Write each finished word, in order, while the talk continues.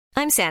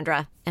I'm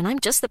Sandra, and I'm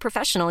just the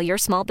professional your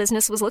small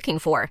business was looking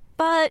for.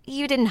 But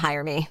you didn't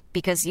hire me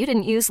because you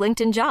didn't use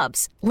LinkedIn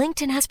Jobs.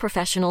 LinkedIn has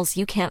professionals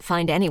you can't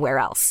find anywhere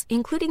else,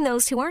 including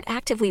those who aren't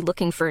actively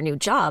looking for a new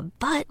job,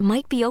 but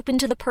might be open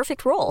to the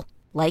perfect role,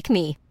 like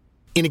me.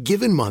 In a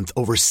given month,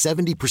 over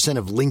 70%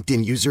 of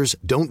LinkedIn users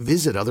don't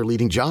visit other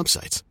leading job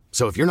sites.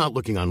 So if you're not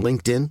looking on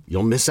LinkedIn,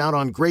 you'll miss out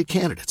on great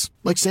candidates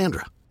like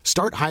Sandra.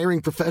 Start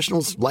hiring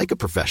professionals like a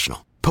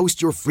professional.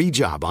 Post your free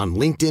job on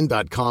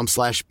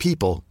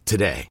linkedin.com/people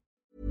today.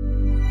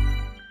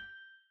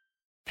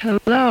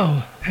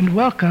 Hello and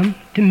welcome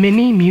to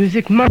Mini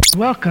Music Month.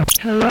 Welcome.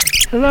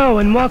 Hello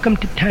and welcome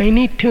to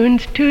Tiny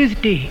Toons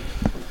Tuesday.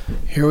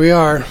 Here we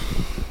are.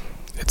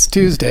 It's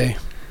Tuesday.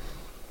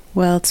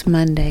 Well, it's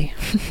Monday.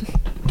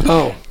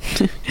 Oh.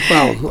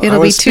 Well,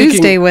 it'll be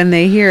Tuesday when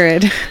they hear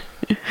it.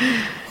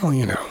 Well,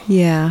 you know.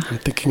 Yeah. I'm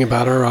thinking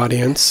about our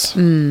audience.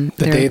 The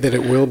day that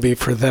it will be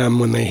for them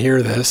when they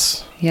hear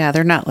this. Yeah,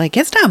 they're not like,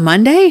 it's not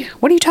Monday.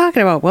 What are you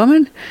talking about,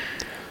 woman?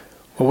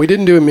 Well, we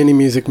didn't do a Mini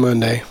Music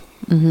Monday.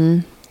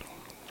 Mm-hmm.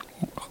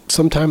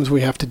 Sometimes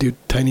we have to do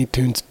Tiny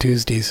Toons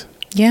Tuesdays.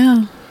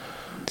 Yeah.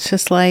 It's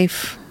just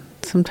life.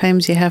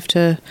 Sometimes you have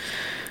to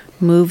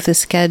move the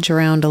schedule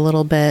around a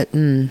little bit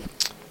and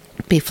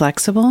be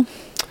flexible.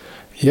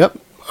 Yep.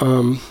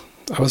 I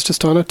was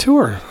just on a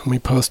tour, and we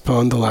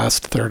postponed the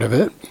last third of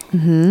it.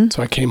 Mm-hmm.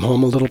 So I came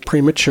home a little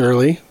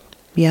prematurely.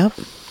 Yep.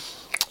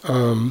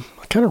 I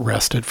kind of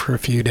rested for a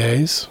few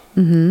days.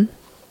 Mm-hmm.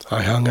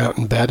 I hung out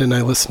in bed and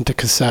I listened to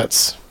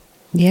cassettes.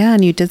 Yeah,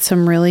 and you did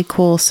some really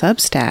cool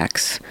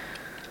Substacks.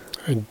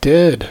 I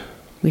did.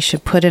 We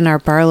should put in our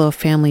Barlow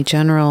Family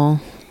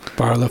General.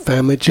 Barlow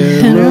Family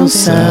General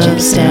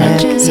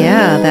Substack.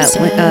 Yeah,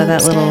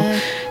 that little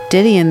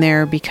ditty in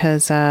there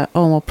because,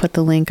 we'll put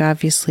the link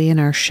obviously in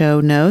our show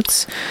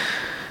notes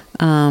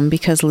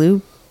because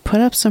Lou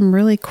put up some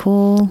really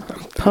cool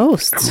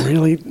posts. I'm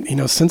really,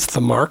 since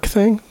the Mark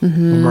thing, the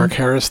Mark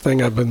Harris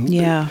thing, I've been...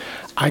 Yeah.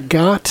 I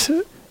got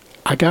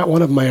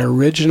one of my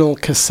original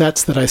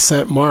cassettes that I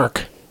sent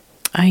Mark.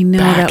 I know,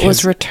 that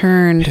was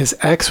returned. His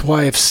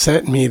ex-wife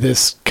sent me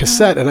this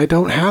cassette, and I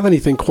don't have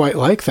anything quite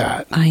like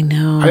that. I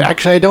know.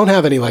 I don't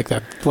have any like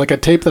that. Like a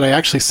tape that I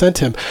actually sent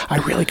him. I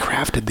really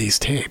crafted these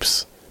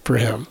tapes for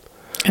him.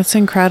 It's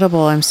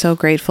incredible. I'm so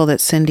grateful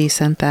that Cindy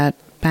sent that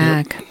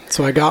back. Yep.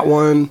 So I got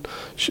one.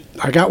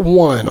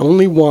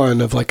 Only one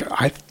of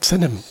I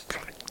sent him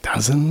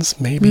dozens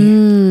maybe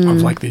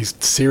of these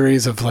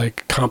series of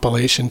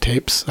compilation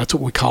tapes. That's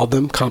what we called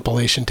them,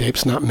 compilation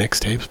tapes, not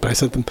mixtapes. But I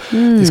sent them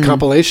these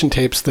compilation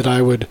tapes that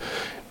I would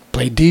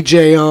play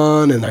DJ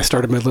on, and I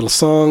started my little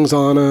songs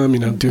on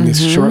them, doing these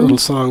short little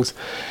songs.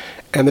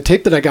 And the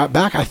tape that I got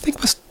back, I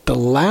think was the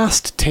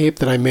last tape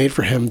that I made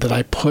for him that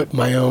I put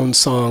my own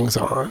songs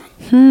on.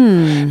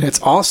 And it's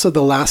also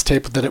the last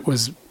tape that it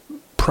was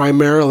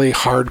primarily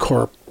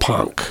hardcore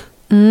punk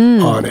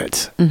on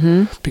it.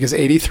 Because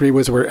 83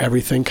 was where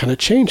everything kind of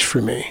changed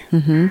for me.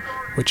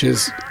 Which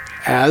is,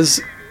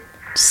 as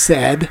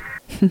said,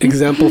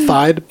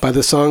 exemplified by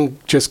the song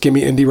Just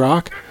Gimme Indie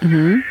Rock,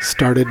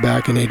 started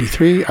back in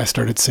 83. I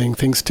started seeing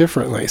things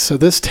differently. So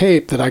this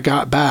tape that I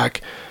got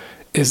back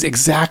is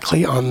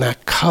exactly on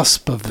that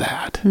cusp of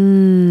that.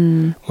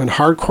 When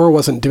hardcore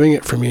wasn't doing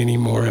it for me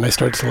anymore, and I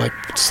started to like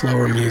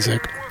slower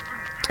music.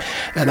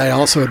 And I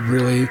also had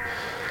really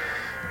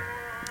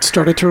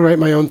started to write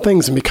my own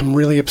things and become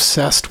really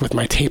obsessed with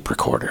my tape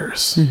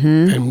recorders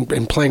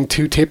and playing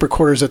two tape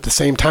recorders at the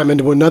same time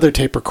into another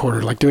tape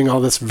recorder, like doing all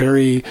this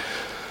very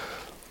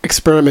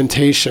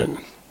experimentation.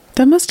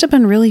 That must have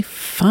been really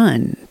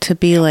fun to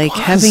be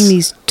having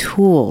these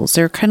tools.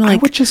 They're kind of I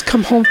would just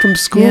come home from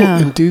school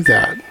and do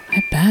that.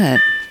 I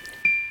bet.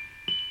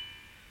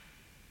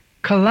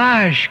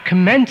 Collage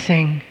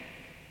commencing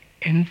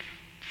in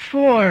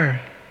 4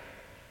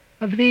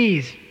 of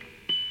these.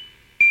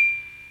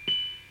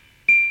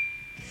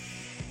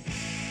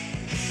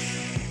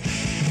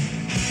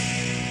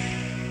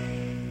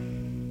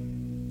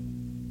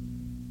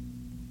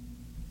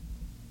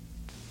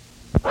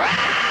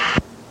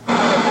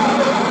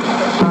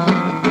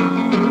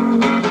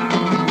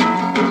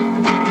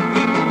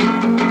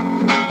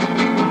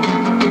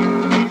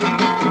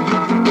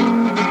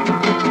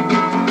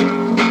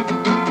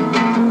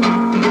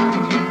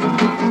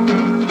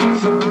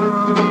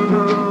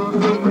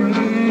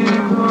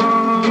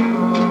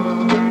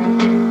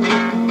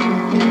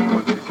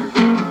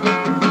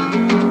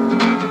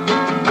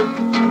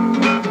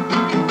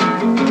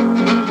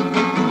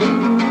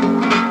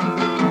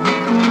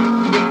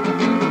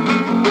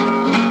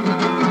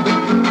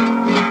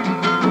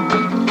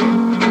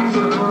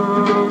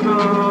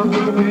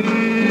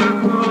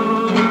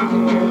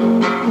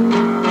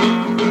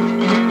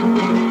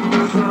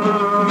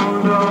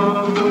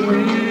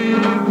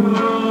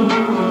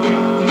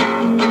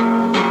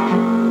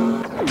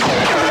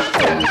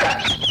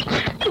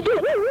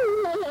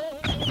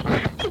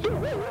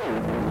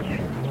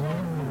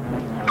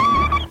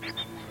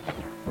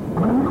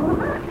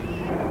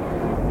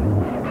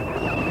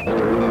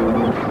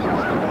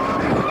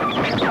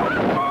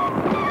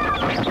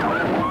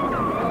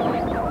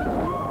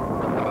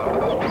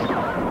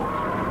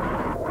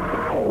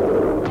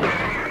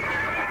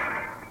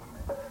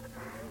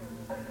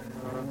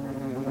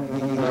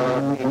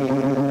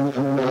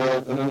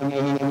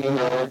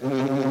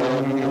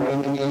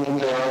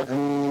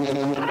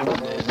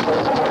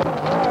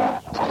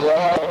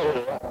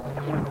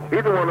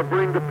 either want to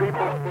bring the people.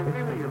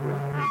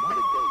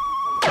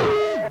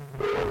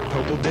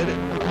 Total did it.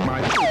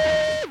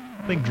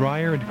 I think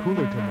drier and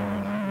cooler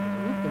tomorrow.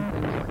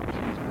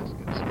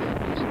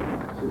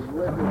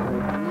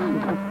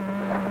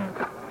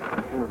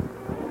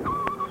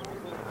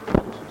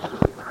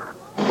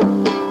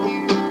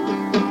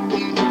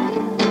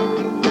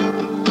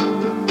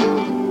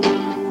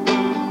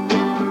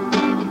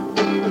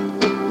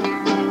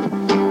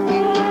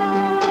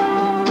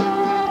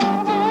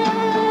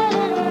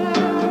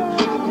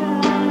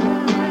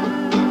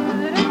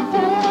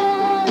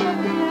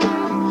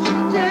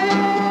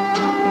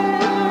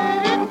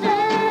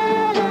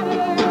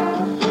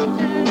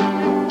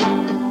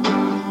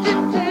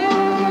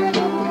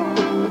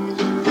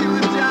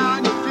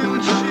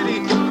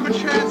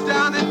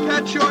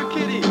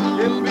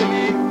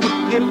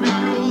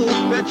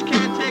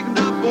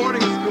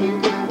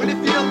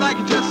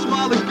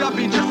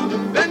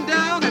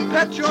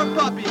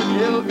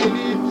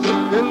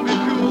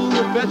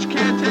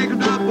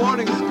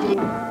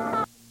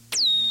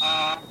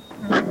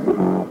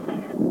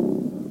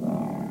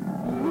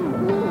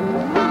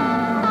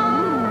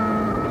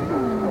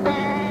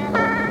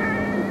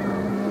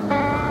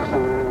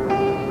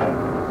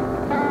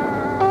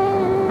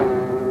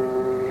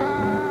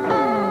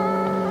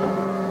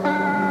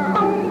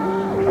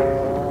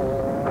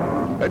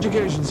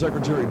 Education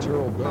Secretary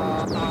Terrell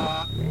Bell.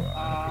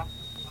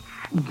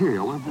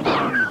 Gail, you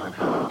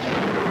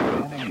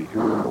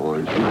hear the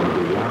noise.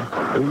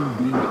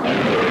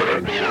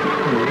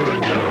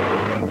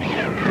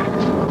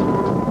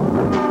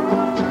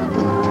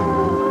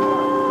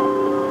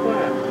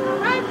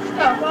 Red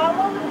stuff all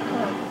over the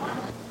place.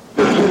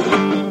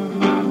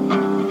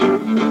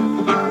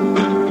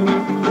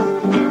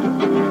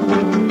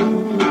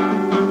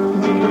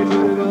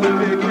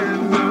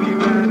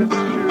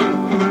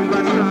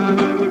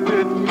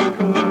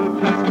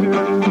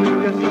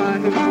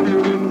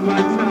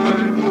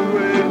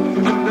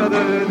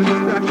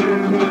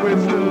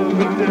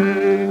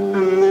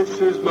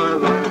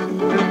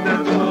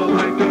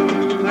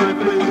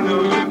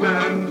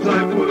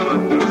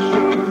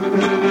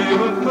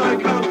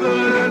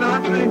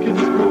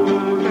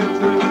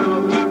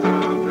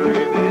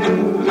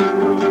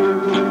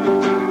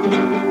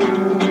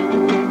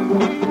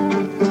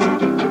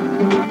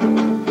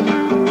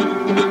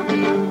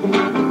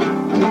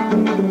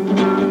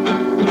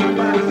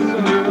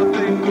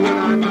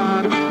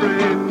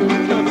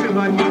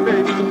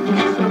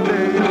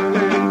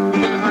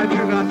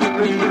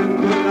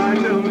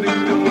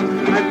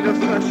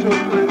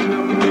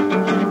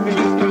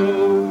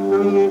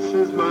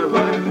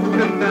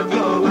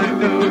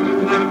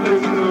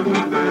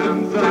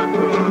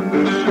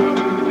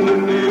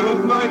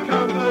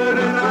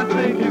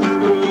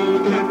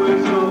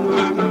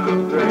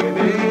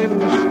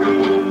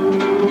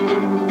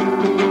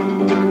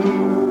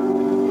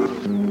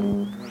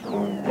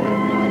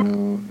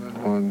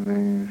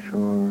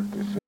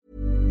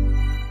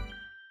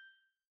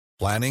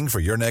 Planning for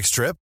your next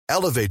trip?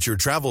 Elevate your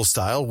travel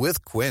style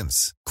with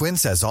Quince.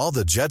 Quince has all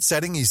the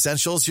jet-setting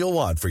essentials you'll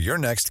want for your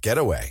next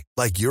getaway,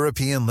 like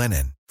European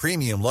linen,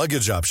 premium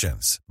luggage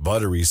options,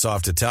 buttery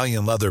soft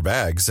Italian leather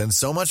bags, and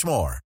so much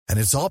more. And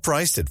it's all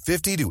priced at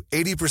 50 to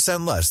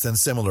 80% less than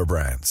similar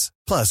brands.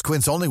 Plus,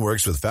 Quince only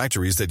works with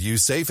factories that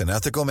use safe and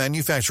ethical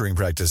manufacturing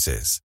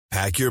practices.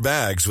 Pack your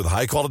bags with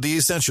high-quality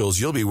essentials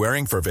you'll be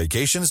wearing for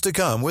vacations to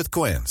come with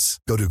Quince.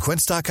 Go to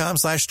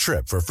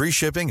quince.com/trip for free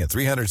shipping and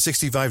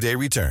 365-day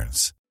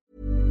returns.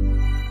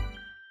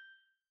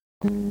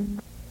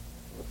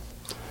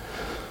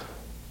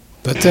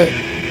 That's it.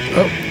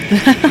 Oh,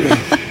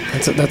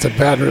 that's a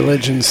Bad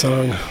Religion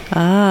song.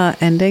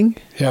 Ending.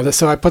 Yeah,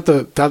 so I put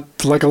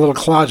that's like a little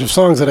collage of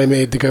songs that I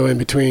made to go in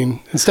between.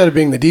 Instead of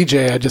being the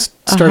DJ, I just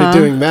started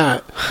doing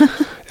that.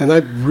 And I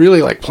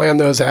really planned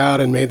those out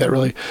and made that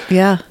really...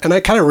 Yeah. And I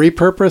kind of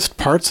repurposed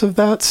parts of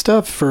that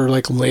stuff for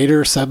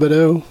later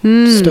Sebadoh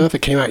stuff.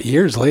 It came out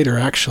years later,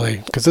 actually,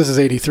 because this is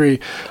 83.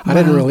 I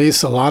didn't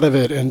release a lot of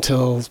it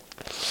until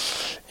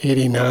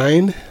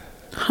 89,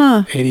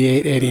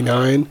 88,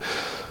 89.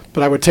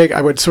 But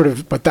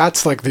but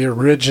that's the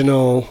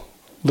original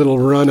little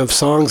run of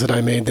songs that I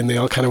made. Then they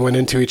all kind of went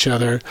into each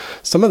other.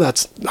 Some of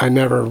that's I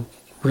never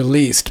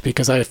released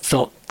because I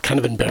felt kind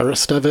of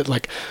embarrassed of it,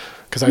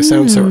 because I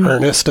sound so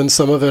earnest in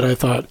some of it. I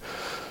thought,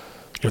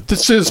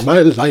 this is my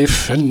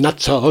life and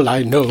that's all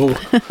I know.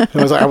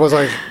 I was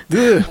like,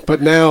 ugh.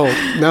 But now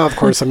of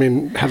course,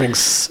 having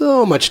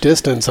so much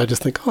distance, I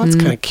just think, oh, that's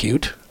kind of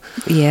cute.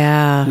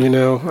 Yeah.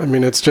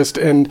 It's just,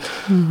 and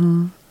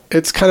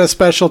it's kind of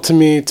special to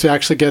me to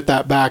actually get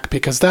that back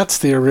because that's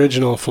the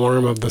original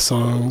form of the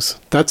songs.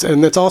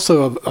 It's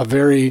also a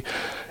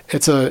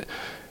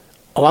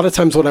lot of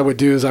times what I would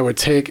do is I would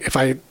take, if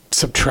I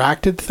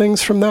subtracted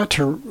things from that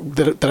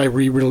that I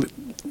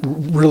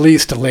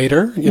released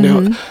later,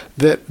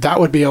 that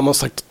would be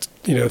almost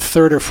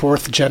third or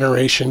fourth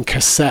generation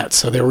cassettes.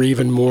 So there were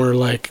even more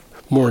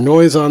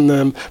noise on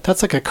them.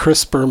 That's like a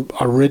crisper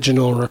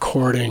original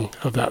recording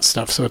of that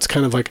stuff. So it's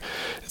kind of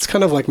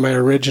like my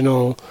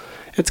original.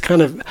 It's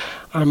kind of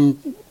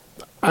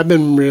I've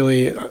been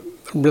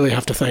really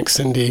have to thank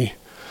Cindy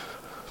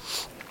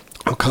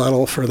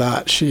O'Connell for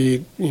that.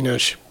 She,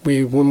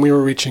 when we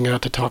were reaching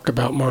out to talk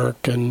about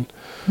Mark, and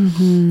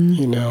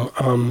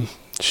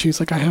she's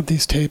like, I have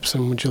these tapes,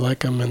 and would you like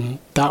them? And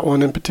that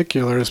one in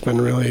particular has been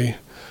really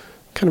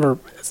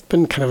it's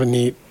been kind of a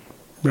neat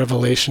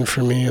revelation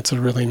for me. It's a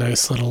really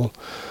nice little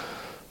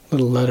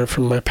letter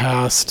from my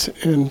past,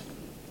 and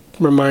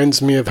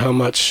reminds me of how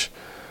much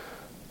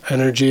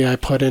energy I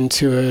put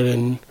into it,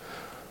 and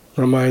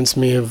reminds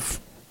me of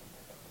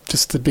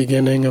just the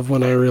beginning of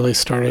when I really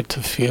started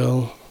to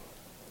feel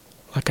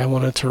like I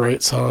wanted to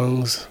write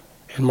songs.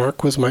 And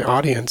Mark was my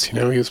audience,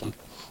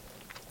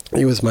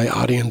 he was my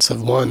audience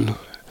of one.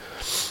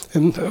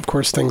 And of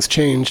course things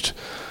changed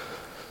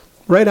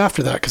right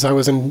after that, because I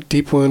was in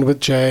Deep Wound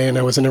with Jay, and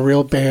I was in a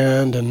real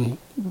band and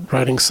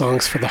writing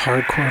songs for the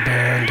hardcore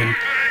band.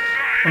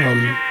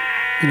 And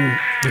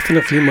within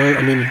a few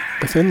months,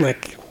 within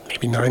like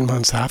maybe 9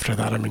 months after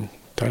that,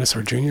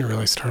 Dinosaur Jr.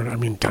 really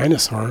started.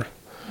 Dinosaur,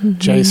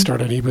 Jay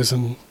started, he was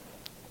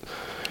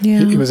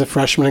a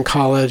freshman in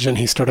college, and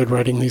he started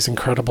writing these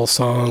incredible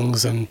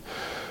songs, and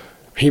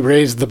he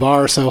raised the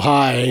bar so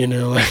high,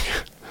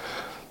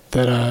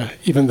 that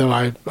even though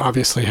I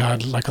obviously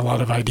had like a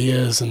lot of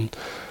ideas, and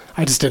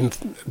I just didn't,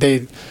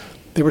 they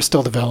were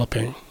still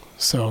developing.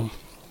 So,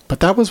 but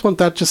that was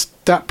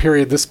that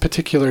period, this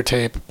particular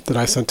tape that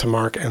I sent to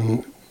Mark,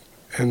 and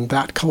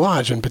that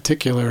collage in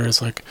particular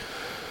is like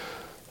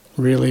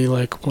really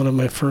like one of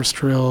my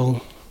first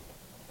real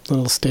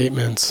little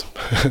statements,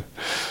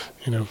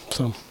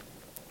 so.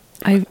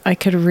 I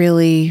could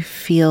really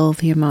feel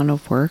the amount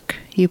of work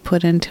you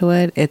put into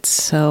it. It's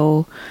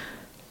so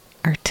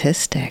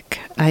artistic.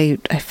 I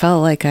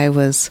felt like I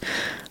was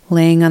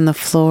laying on the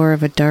floor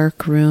of a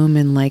dark room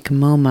in like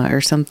MoMA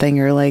or something,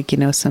 or like,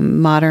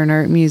 some modern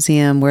art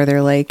museum where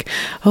they're like,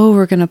 oh,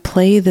 we're going to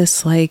play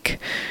this like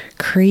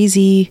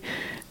crazy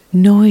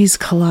noise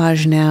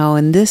collage now,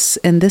 and this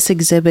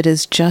exhibit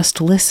is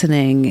just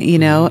listening,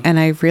 and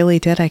I really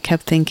did. I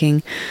kept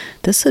thinking,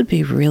 this would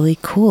be really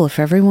cool if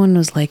everyone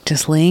was like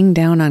just laying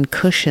down on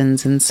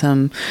cushions in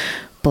some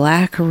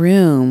black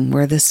room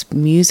where this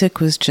music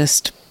was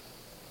just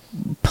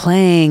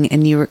playing,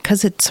 and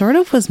because it sort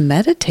of was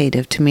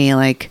meditative to me.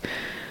 Like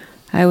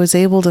I was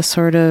able to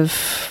sort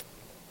of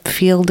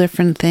feel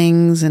different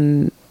things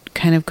and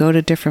kind of go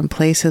to different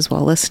places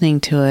while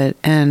listening to it.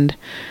 And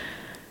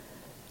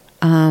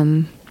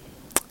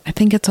I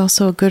think it's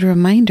also a good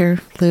reminder,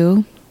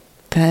 Lou,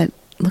 that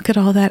look at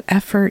all that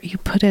effort you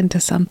put into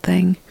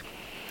something.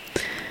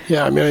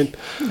 Yeah,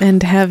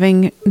 and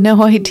having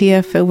no idea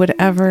if it would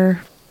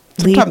ever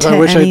lead to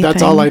anything.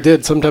 That's all I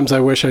did. Sometimes I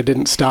wish I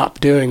didn't stop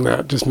doing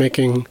that, just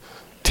making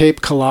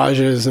tape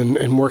collages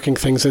and working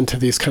things into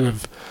these kind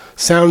of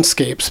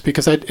soundscapes,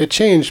 because it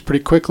changed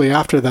pretty quickly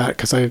after that,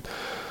 because I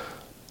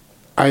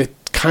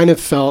kind of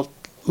felt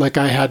like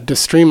I had to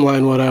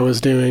streamline what I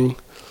was doing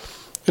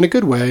in a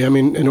good way.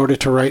 In order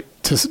to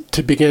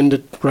begin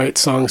to write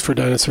songs for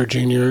Dinosaur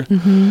Jr.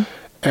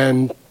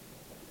 And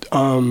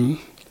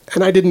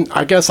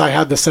I guess I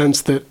had the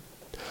sense that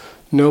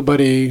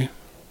nobody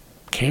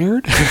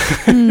cared.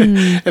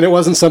 And it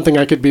wasn't something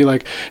I could be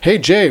like, hey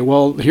Jay,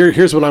 well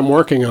here's what I'm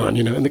working on,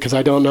 and because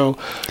I don't know,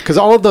 because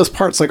all of those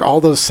parts, like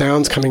all those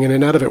sounds coming in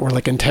and out of it, were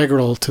like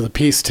integral to the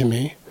piece to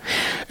me,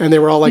 and they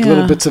were all like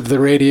little bits of the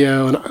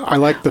radio. And I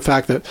like the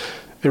fact that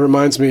it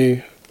reminds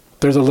me,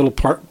 there's a little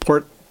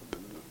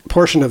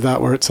portion of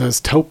that where it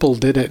says Topol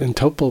did it, and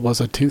Topol was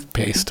a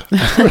toothpaste.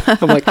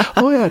 I'm like,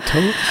 oh yeah, Topol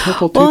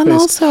toothpaste. Well, and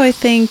also I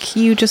think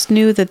you just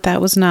knew that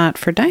was not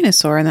for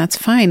Dinosaur, and that's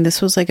fine.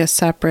 This was like a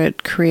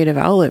separate creative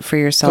outlet for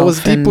yourself. It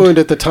was Deep Wound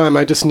at the time.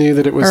 I just knew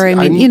that it was,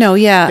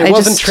 it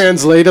wasn't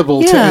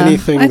translatable to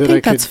anything that I could. I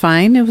think that's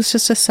fine. It was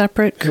just a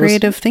separate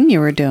creative thing you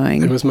were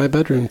doing. It was my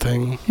bedroom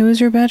thing. It was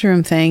your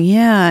bedroom thing,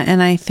 yeah.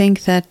 And I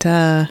think that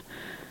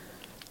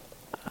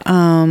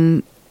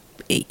I'm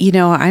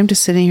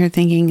just sitting here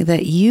thinking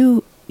that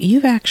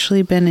you've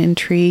actually been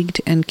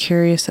intrigued and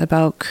curious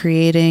about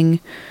creating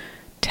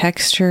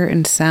texture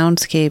and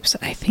soundscapes,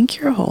 I think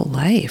your whole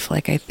life.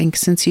 Like, I think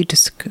since you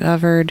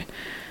discovered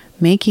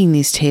making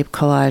these tape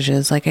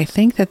collages, like, I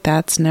think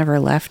that's never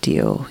left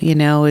you,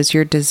 is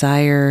your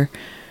desire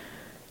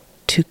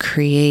to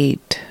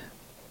create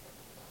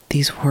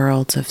these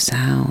worlds of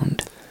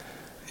sound.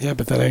 Yeah,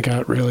 but then I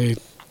got really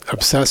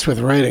obsessed with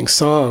writing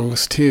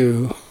songs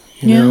too,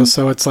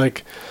 so it's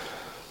like,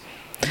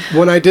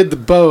 when I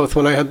did both,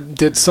 when I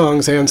did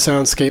songs and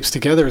soundscapes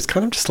together, it's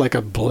kind of just like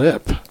a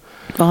blip.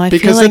 Well, I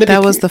feel like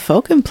that was the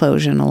folk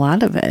implosion, a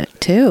lot of it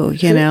too,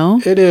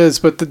 It is,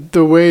 but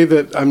the way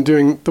that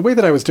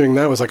I was doing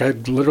that was like I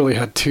literally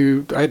had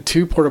two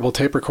portable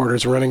tape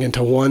recorders running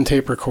into one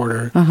tape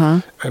recorder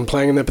and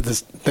playing them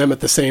at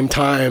the same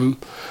time.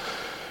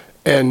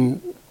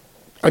 And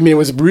it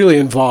was really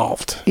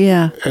involved.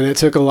 Yeah. And it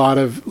took a lot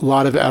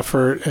of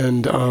effort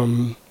and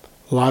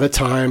a lot of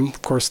time.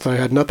 Of course, I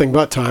had nothing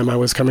but time. I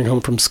was coming home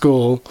from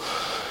school.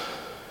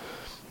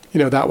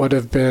 That would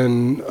have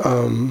been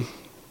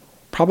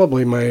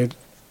probably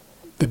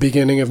the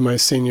beginning of my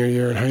senior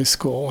year in high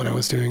school when I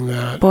was doing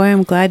that. Boy,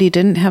 I'm glad you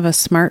didn't have a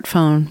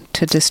smartphone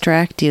to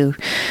distract you.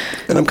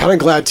 And I'm kind of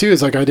glad too.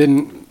 Is like I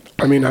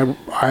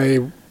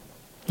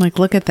like,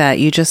 look at that.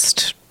 You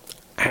just...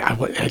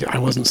 I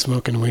wasn't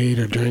smoking weed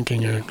or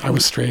drinking, or I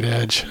was straight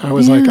edge. I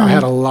was like, I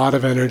had a lot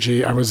of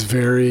energy. I was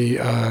very,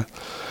 I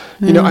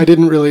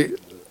didn't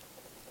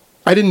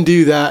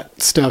do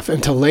that stuff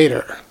until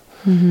later.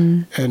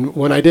 Mm-hmm. And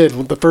when I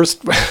did, but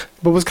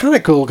was kind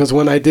of cool because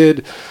when I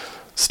did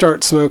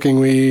start smoking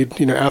weed,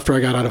 after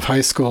I got out of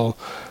high school,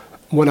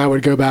 when I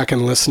would go back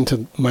and listen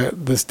to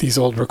these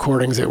old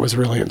recordings, it was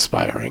really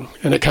inspiring.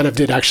 And it kind of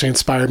did actually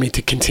inspire me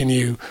to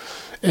continue.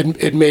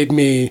 It made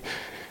me,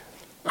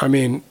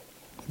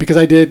 because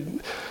I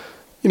did,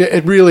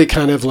 it really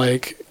kind of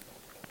like,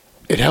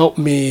 it helped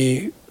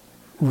me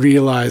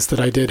realize that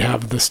I did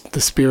have the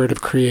spirit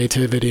of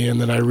creativity,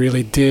 and that I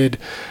really did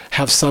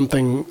have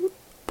something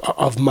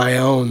of my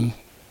own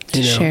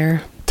to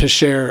share.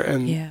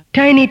 And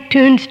Tiny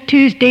Toons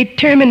Tuesday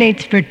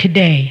terminates for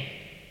today.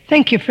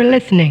 Thank you for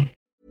listening.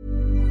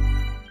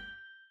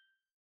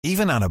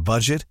 Even on a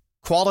budget,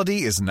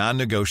 quality is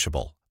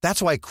non-negotiable.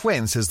 That's why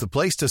Quince is the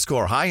place to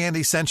score high-end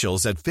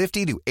essentials at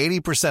 50 to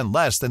 80%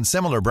 less than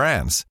similar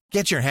brands.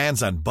 Get your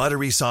hands on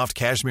buttery soft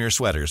cashmere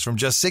sweaters from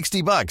just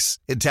 $60,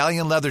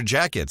 Italian leather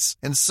jackets,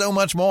 and so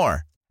much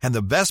more. And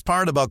the best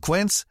part about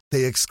Quince,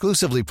 they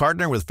exclusively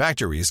partner with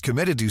factories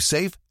committed to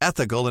safe,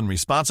 ethical, and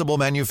responsible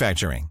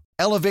manufacturing.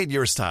 Elevate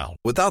your style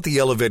without the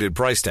elevated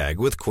price tag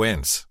with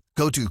Quince.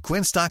 Go to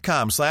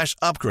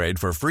quince.com/upgrade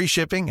for free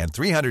shipping and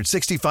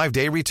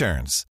 365-day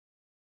returns.